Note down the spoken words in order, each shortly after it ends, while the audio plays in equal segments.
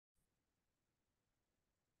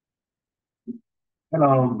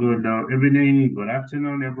Hello, good evening, good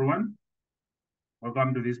afternoon, everyone.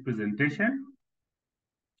 Welcome to this presentation.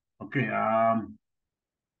 Okay,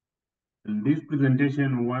 in this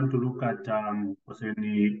presentation, we want to look at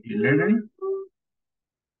question 11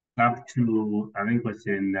 up to, I think,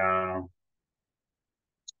 question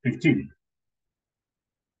 15.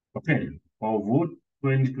 Okay, of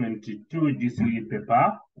 2022 GCE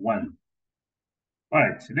paper 1. All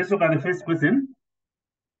right, let's look at the first question.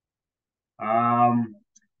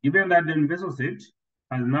 Given that the vessel set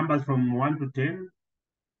has numbers from 1 to 10,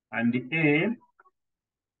 and the A,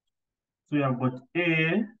 so you have got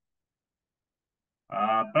A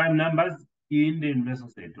prime numbers in the universal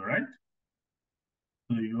set, all right?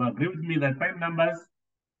 So you agree with me that prime numbers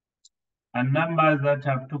are numbers that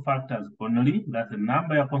have two factors only. That's the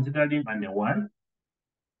number you're considering and the 1.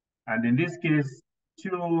 And in this case,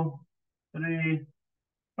 2, 3,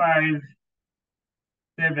 5,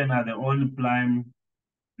 7 are the only prime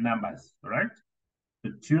numbers, all right?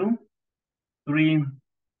 So 2, 3,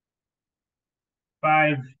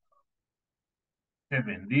 5,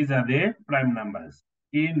 7. These are the prime numbers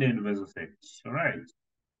in the universal set, all right?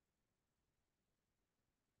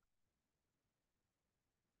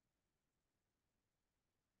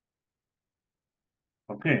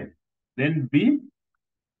 Okay, then B,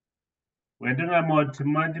 we're talking about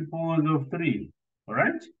multiples of 3, all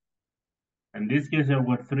right? In this case, I've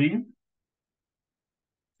got 3,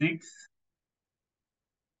 6,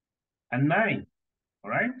 and 9,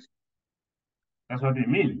 all right? That's what we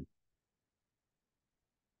mean.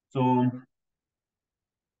 So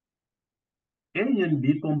A and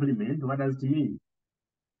B complement, what does it mean?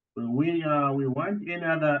 We want any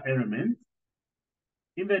other element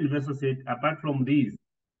in the universal set apart from these,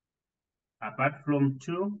 apart from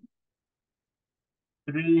 2,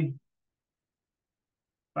 3,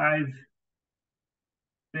 5,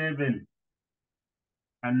 7,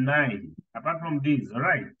 and 9. Apart from these, all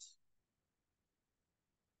right?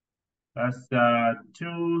 That's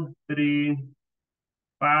 2, 3,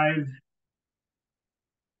 5,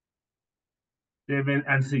 7,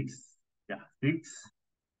 and 6. Yeah, 6,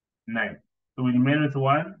 9. So we remain with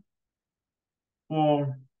 1,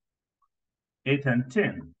 4, 8, and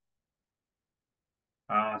 10.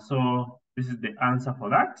 So this is the answer for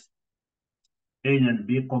that. A and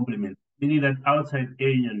B complement, meaning that outside A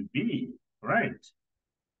and B, right?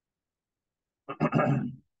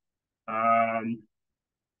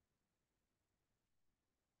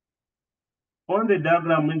 On the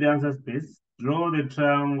diagram in the answer space, draw the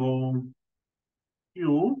triangle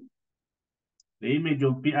Q, the image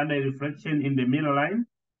of P under reflection in the middle line.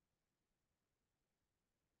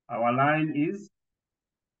 Our line is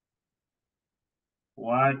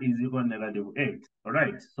y is equal to -8. All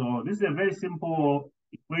right, so this is a very simple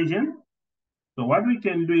equation. So what we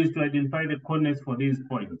can do is to identify the coordinates for these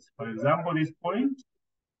points. For example, this point,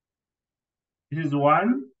 this is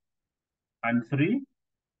 1 and 3.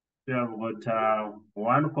 So I've got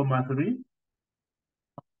 1, 3.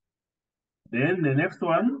 Then the next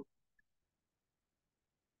one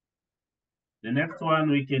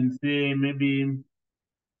we can say maybe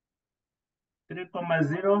 3,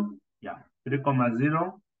 0. Yeah, 3,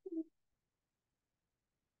 0.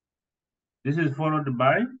 This is followed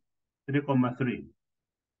by 3, 3.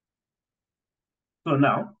 So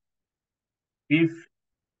now, if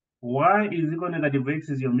y is equal to -x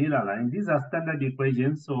is your middle line, these are standard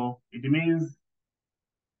equations. So it means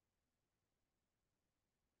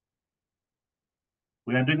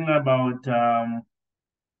we are talking about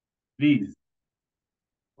these,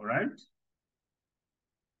 all right?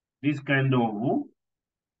 This kind of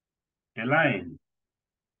a line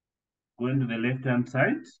going to the left-hand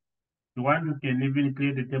side. The one you can even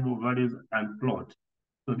create a table of values and plot.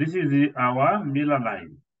 So this is our middle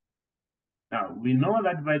line. Now, we know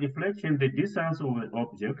that by deflection, the distance of the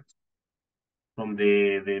object from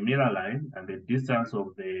the mirror line and the distance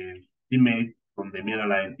of the image from the mirror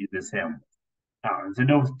line is the same. Now,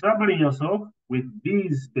 instead of troubling yourself with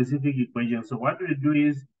these specific equations, so what we do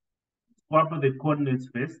is swap the coordinates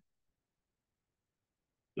first.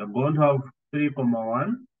 You're going to have 3,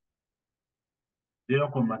 1, 0,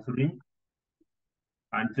 3,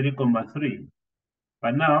 and 3, 3.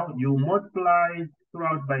 But now you multiply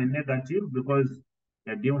throughout by negative because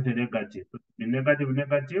you're dealing with a negative. So the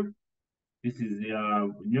negative, this is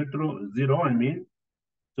neutral, 0, I mean.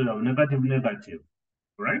 So you have negative,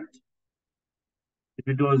 right? If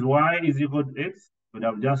it was y is equal to x, we would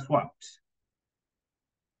have just swapped.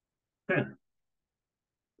 Okay.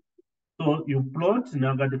 So you plot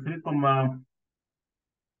 -3,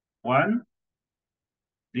 1,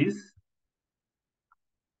 this,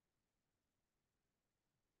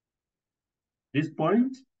 This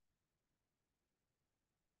point,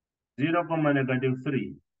 0,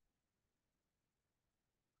 -3.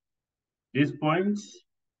 This point,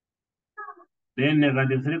 then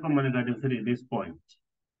 -3, -3, this point.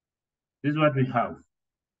 This is what we have.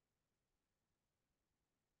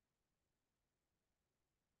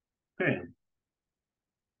 Okay.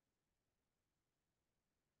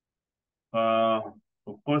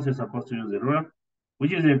 Of course, you're supposed to use the ruler,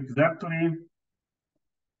 which is exactly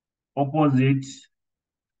opposite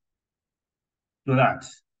to that.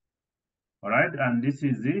 All right, and this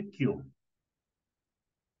is the Q.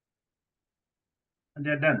 And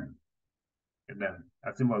they're done. They're done.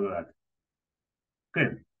 As simple as that.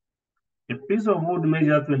 Okay. A piece of wood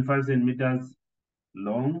measures 25 centimeters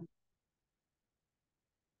long.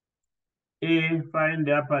 A, find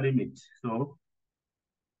the upper limit. So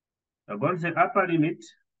we're going to say upper limit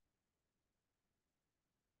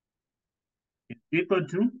is equal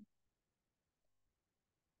to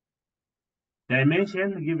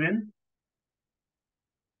dimension given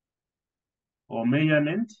or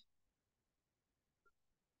measurement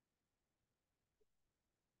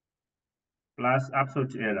plus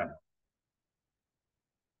absolute error.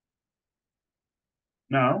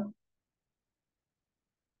 Now,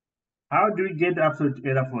 how do we get absolute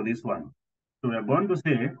error for this one? So we're going to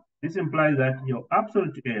say this implies that your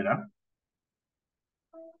absolute error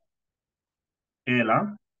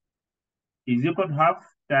is equal to half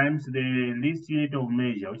times the least unit of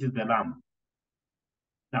measure, which is the lamp.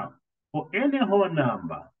 Now, for any whole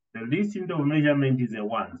number, the least unit of measurement is a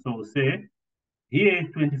 1. So say here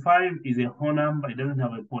 25 is a whole number, it doesn't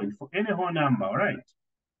have a point. For any whole number, right?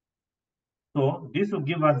 So this will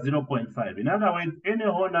give us 0.5. In other words, any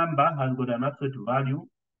whole number has got an absolute value,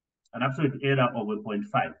 an absolute error of a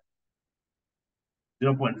 0.5.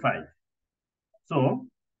 0.5. So,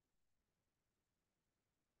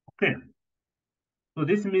 okay. So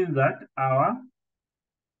this means that our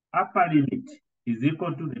upper limit is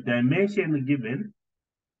equal to the dimension given,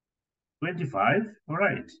 25, all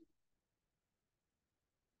right,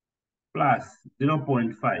 plus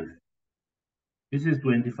 0.5. This is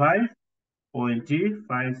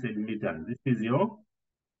 25.5 centimeters. This is your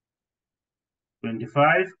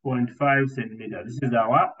 25.5 centimeters. This is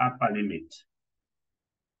our upper limit.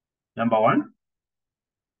 Number one.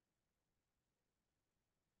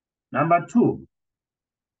 Number two.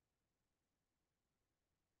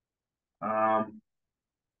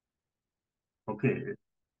 Okay,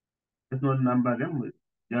 let's not number them.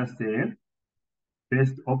 Just say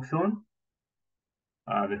first option,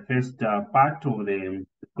 the first part of the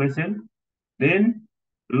question. Then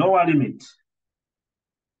lower limit.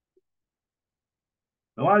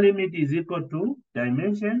 Lower limit is equal to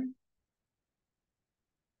dimension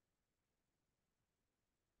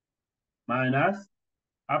minus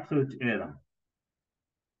absolute error.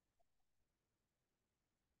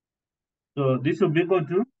 So this will be equal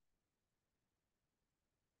to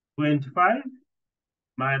 25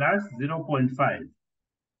 minus 0.5.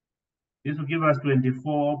 This will give us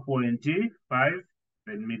 24.5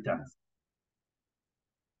 centimeters.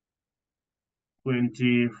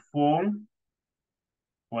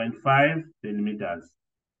 24.5 centimeters.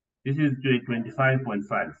 This is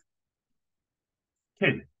 25.5.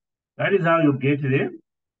 Okay, that is how you get the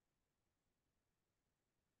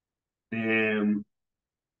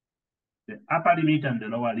upper limit and the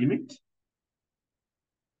lower limit.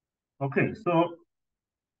 Okay, so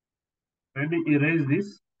let me erase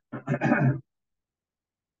this.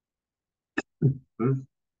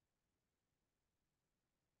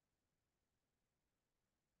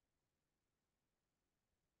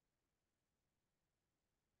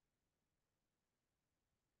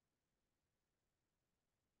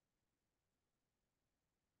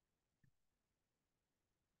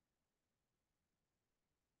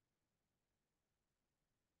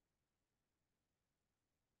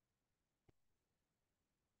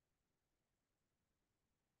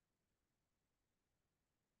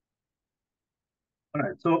 All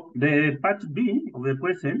right, so the part B of the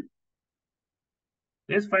question,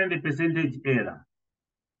 let's find the percentage error.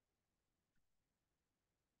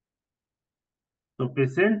 So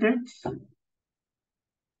percentage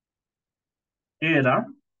error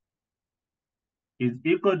is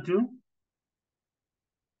equal to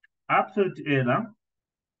absolute error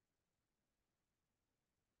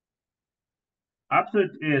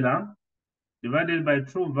divided by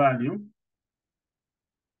true value.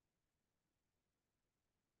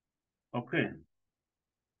 Okay.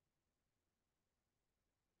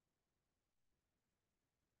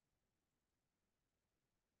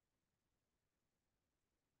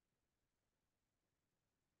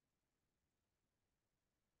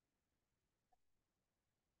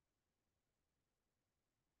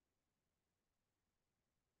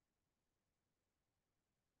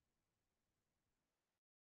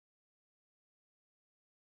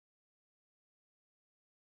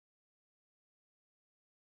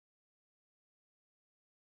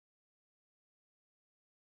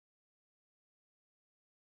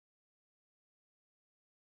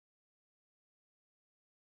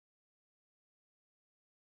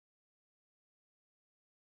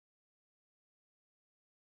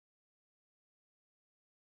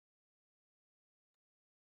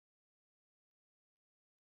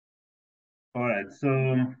 All right,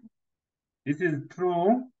 so this is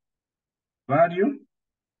true value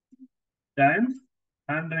times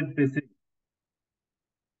 100%.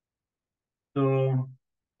 So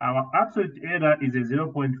our absolute error is a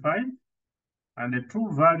 0.5 and the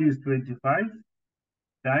true value is 25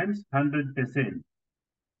 times 100%.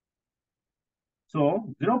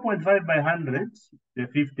 So 0.5 by 100 is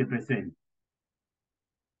 50%.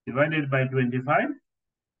 Divided by 25,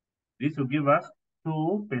 this will give us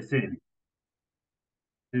 2%.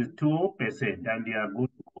 This is 2%, and we are good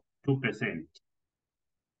 2%.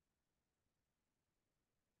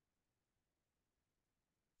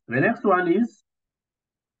 The next one is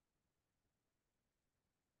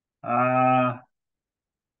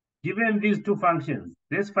given these two functions,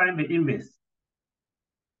 let's find the inverse.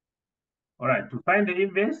 All right, to find the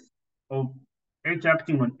inverse of h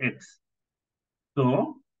acting on x.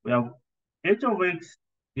 So we have h of x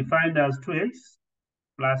defined as 2x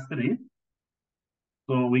plus 3.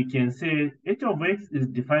 So we can say h of x is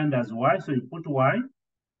defined as y, so you put y,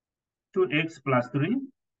 2x plus 3.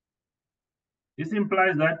 This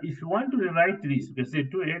implies that if you want to rewrite this, you can say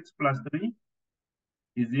 2x plus 3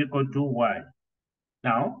 is equal to y.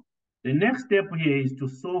 Now, the next step here is to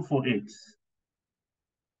solve for x.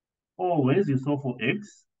 Always you solve for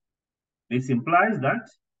x. This implies that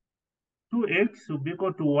 2x will be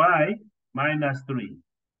equal to y minus 3.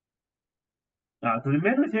 Now, to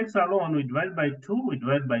remain with x alone, we divide by 2, we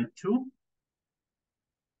divide by 2.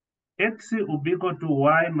 X will be equal to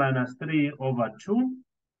y minus 3 over 2.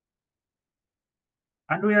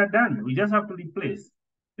 And we are done. We just have to replace.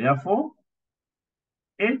 Therefore,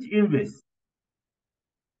 h inverse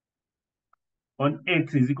on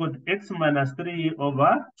x is equal to x minus 3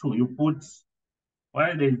 over 2. You put,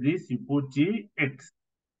 while there's this, you put x.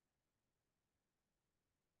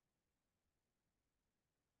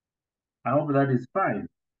 I hope that is fine.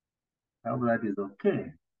 I hope that is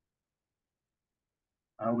okay.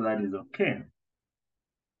 I hope that is okay.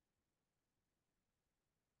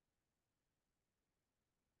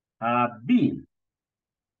 B.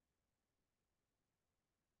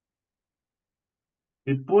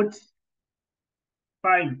 We put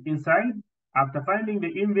 5 inside. After finding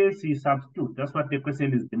the inverse, you substitute. That's what the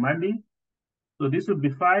question is demanding. So this would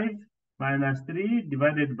be 5 minus 3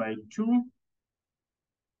 divided by 2.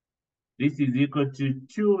 This is equal to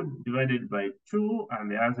 2 divided by 2,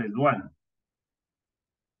 and the answer is 1.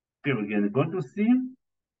 Okay, we're going to go to C.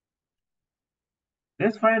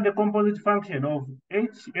 Let's find the composite function of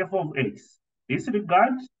f of x.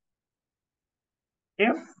 Disregard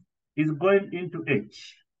f is going into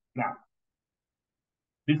h. Now,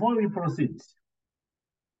 before we proceed,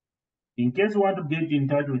 in case you want to get in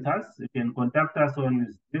touch with us, you can contact us on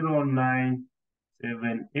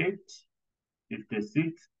 0978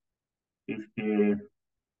 56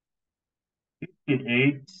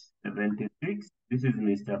 58 76. This is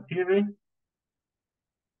Mr. Piri.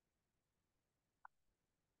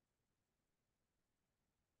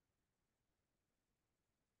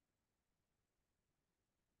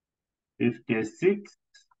 '56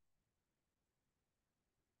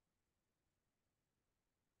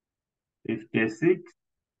 56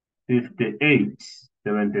 58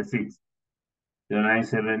 76.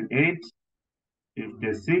 0978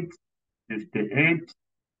 56 58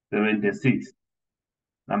 76.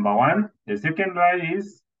 Number 1. The second line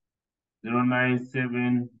is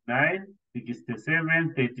 0979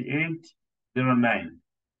 67 38 09.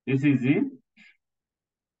 This is it.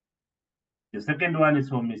 The second one is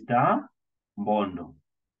from Mr. Mbondo.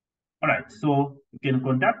 All right, so you can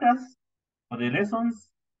contact us for the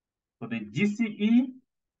lessons for the GCE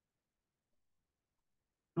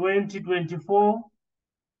 2024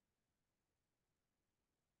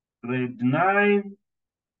 grade 9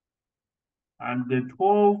 and the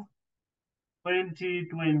 12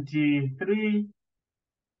 2023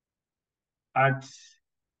 at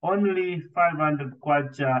only 500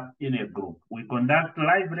 kwacha in a group. We conduct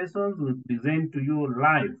live lessons. We present to you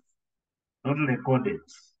live, not recorded.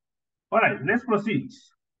 All right, let's proceed.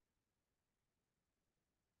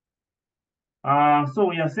 So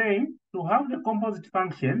we are saying to have the composite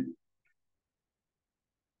function,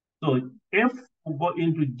 so f will go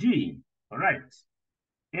into g, all right?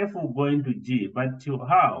 F will go into g, but to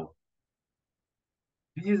how?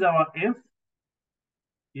 This is our f.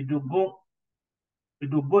 It will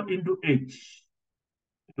go into h.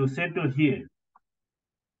 It will settle here.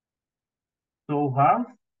 So we have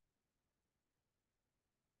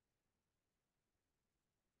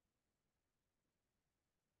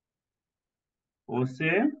we'll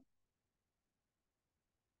say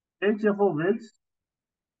hf of x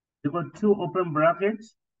equal to open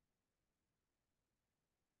brackets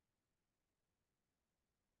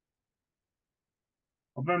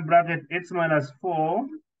open bracket, x minus 4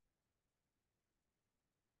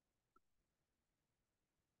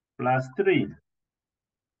 plus 3.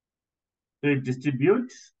 So it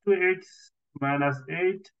distributes 2x minus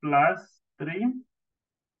 8 plus 3,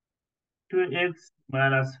 2x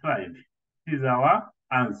minus 5. This is our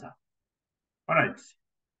answer. All right.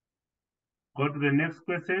 Go to the next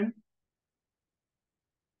question.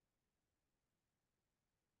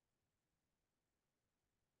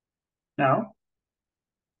 Now,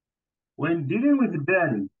 when dealing with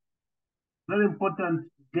bearing, very important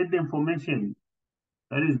to get the information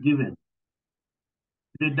that is given.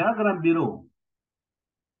 The diagram below,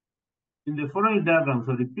 in the following diagram,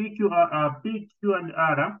 so the PQ and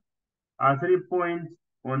R are 3 points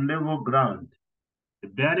on level ground. The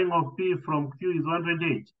bearing of P from Q is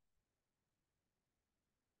 128.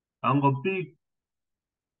 Angle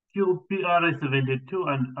PR is 72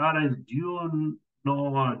 and R is due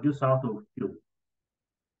south of Q.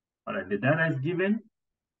 All right, the data is given.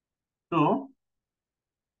 So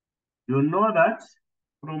you know that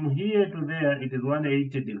from here to there, it is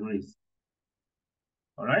 180 degrees.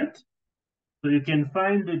 All right. So you can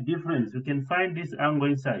find the difference. You can find this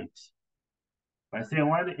angle inside by saying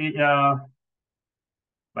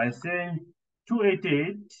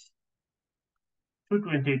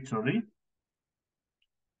 228, sorry,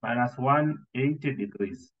 minus 180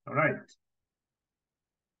 degrees. All right.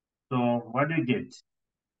 So what do you get?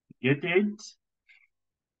 Get 8,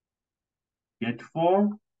 get 4.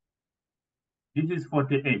 This is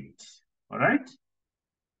 48. All right.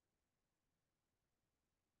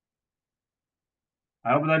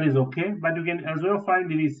 I hope that is okay, but you can as well find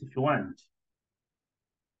this if you want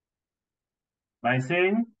by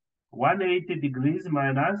saying 180 degrees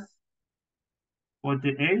minus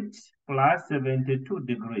 48 plus 72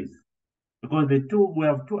 degrees. Because we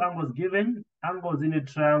have two angles given, angles in a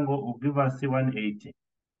triangle will give us 180.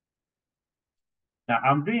 Now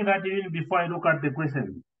I'm doing that even before I look at the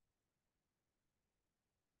question.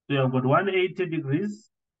 So I've got 180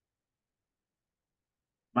 degrees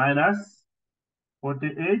minus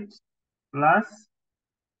 48 plus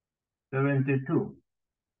 72.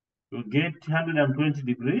 You get 120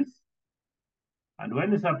 degrees. And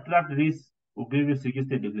when you subtract this, will give you 60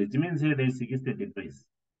 degrees. It means here there is 60 degrees.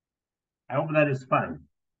 I hope that is fine.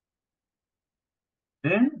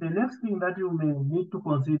 Then the next thing that you may need to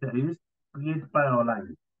consider is create parallel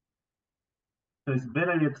lines. So it's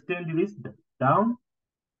better you extend this down,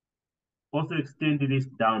 also extend this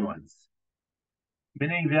downwards.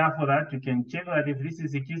 Meaning therefore that you can check that if this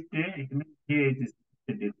is 60, it means here it is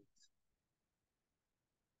 60 degrees.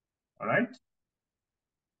 All right?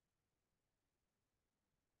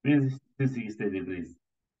 Means this is 60 degrees.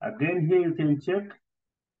 Again, here you can check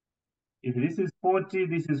if this is 40,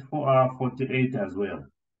 this is 48 as well.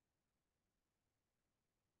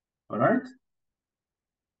 All right?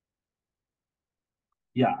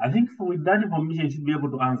 Yeah, I think with that information, you should be able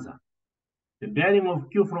to answer. The bearing of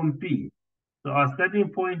Q from P. So our starting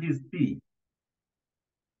point is P.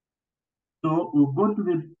 So we'll go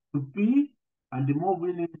to P and move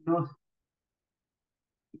in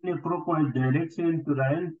a clockwise direction to the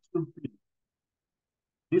end to P.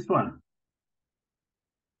 This one.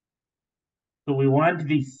 So we want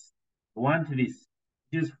this. We want this.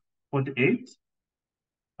 This is 48.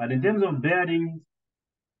 And in terms of bearing,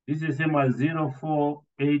 this is the same as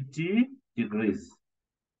 0480 degrees.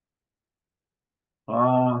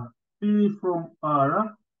 P from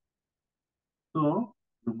R. So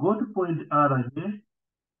you go to point R here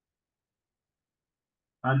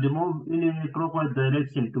and move in a clockwise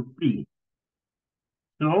direction to P.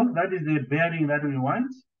 So that is the bearing that we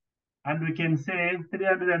want. And we can say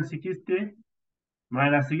 360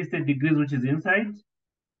 minus 60 degrees, which is inside.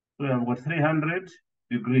 So we have got 300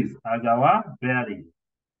 degrees as our bearing.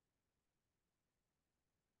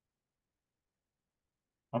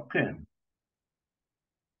 Okay.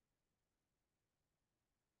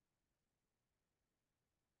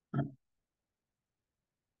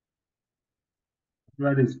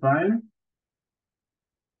 That is fine.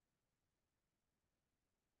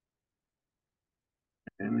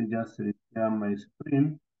 Let me just share my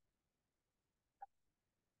screen.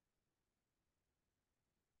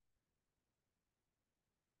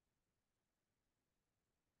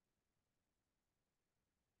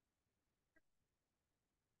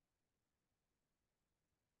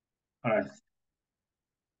 All right.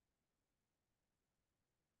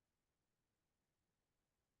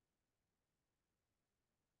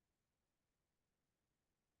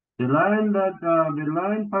 The line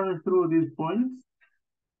passes through these points.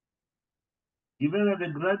 Given that the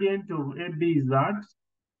gradient of AB is that,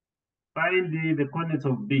 find the coordinates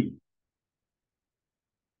of B.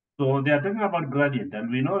 So they are talking about gradient,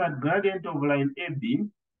 and we know that gradient of line AB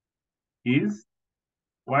is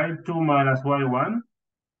y2 minus y1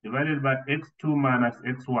 divided by x2 minus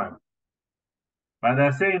x1. But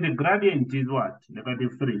they're saying the gradient is what?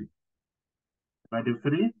 -3.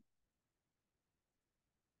 -3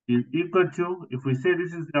 is equal to, if we say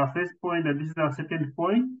this is our first point and this is our second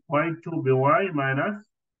point, y2 be y minus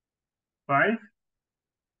 5,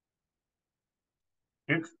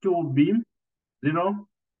 x2 be 0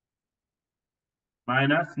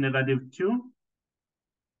 minus -2.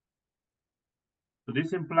 So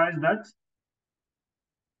this implies that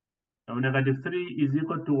now -3 is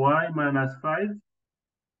equal to y minus 5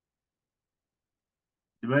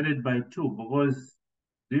 divided by 2, because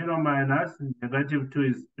 0 minus -2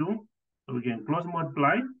 is 2. So we can cross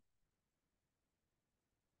multiply.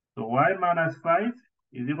 So y minus 5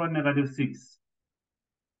 is equal to -6.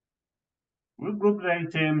 We group the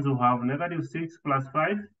terms who have -6 plus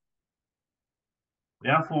 5.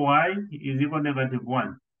 Therefore, y is equal to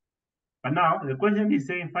 -1. But now the question is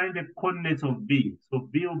saying find the coordinates of b. So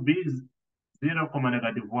b will be 0,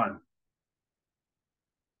 -1.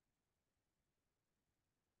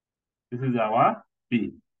 This is our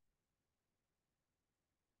b.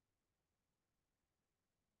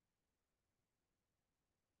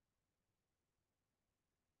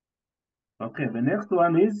 Okay, the next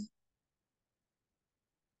one is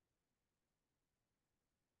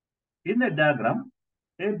in the diagram,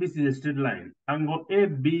 ABC is a straight line. Angle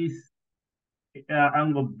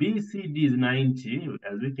angle BCD is 90,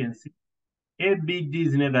 as we can see. ABD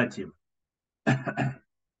is negative.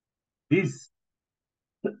 This,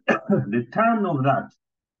 the tan of that,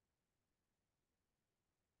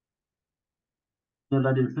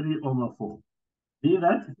 -3/4. See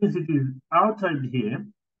that since it is outside here,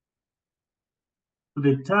 so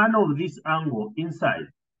the tan of this angle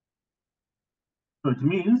inside. So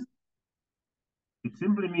it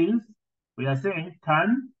simply means we are saying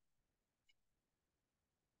tan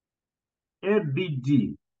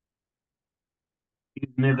ABD is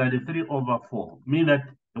 -3/4, meaning that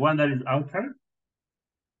the one that is outside,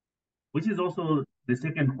 which is also the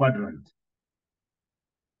second quadrant.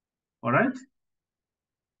 All right?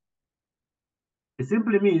 It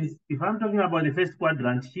simply means if I'm talking about the first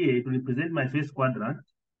quadrant here, it will represent my first quadrant.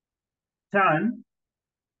 Tan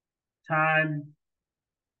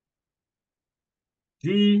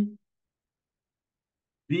GBC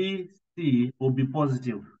will be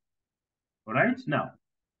positive. All right? Now,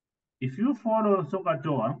 if you follow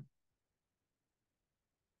SOHCAHTOA,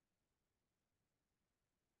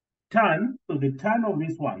 tan, so the tan of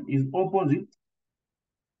this one is opposite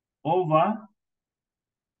over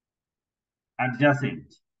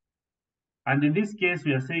adjacent. And in this case,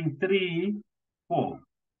 we are saying 3, 4.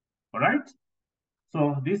 All right?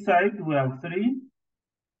 So this side, we have 3,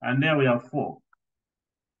 and there we have 4.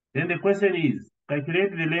 Then the question is,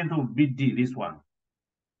 calculate the length of BD, this one.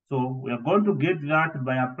 So we are going to get that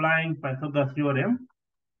by applying Pythagoras theorem.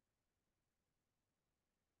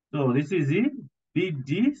 So this is it,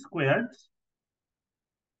 BD squared.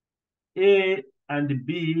 A and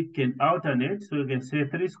B can alternate, so you can say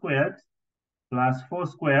 3 squared plus 4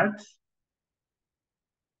 squared.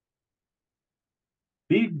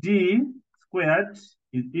 BD squared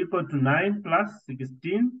is equal to 9 plus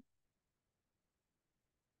 16.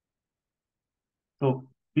 So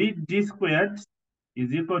BD squared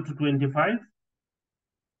is equal to 25.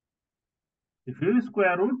 If you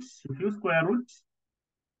square root,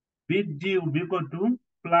 BD will be equal to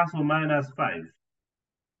plus or minus 5.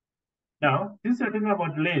 Now, since we're talking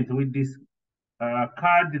about length, we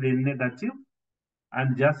discard the negative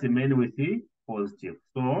and just remain with the positive.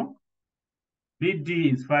 So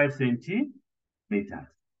BD is 5 centimeters.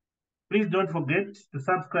 Please don't forget to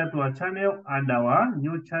subscribe to our channel and our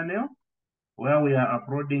new channel where we are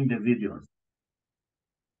uploading the videos.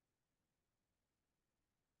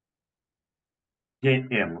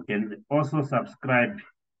 JM, you can also subscribe to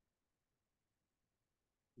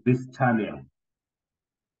this channel.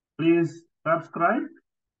 Please subscribe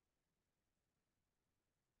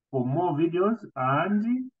for more videos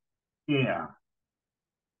and share.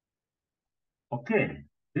 Okay,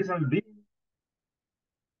 this has been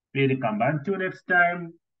Welcome. Until next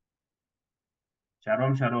time.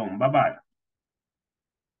 Shalom, shalom. Bye-bye.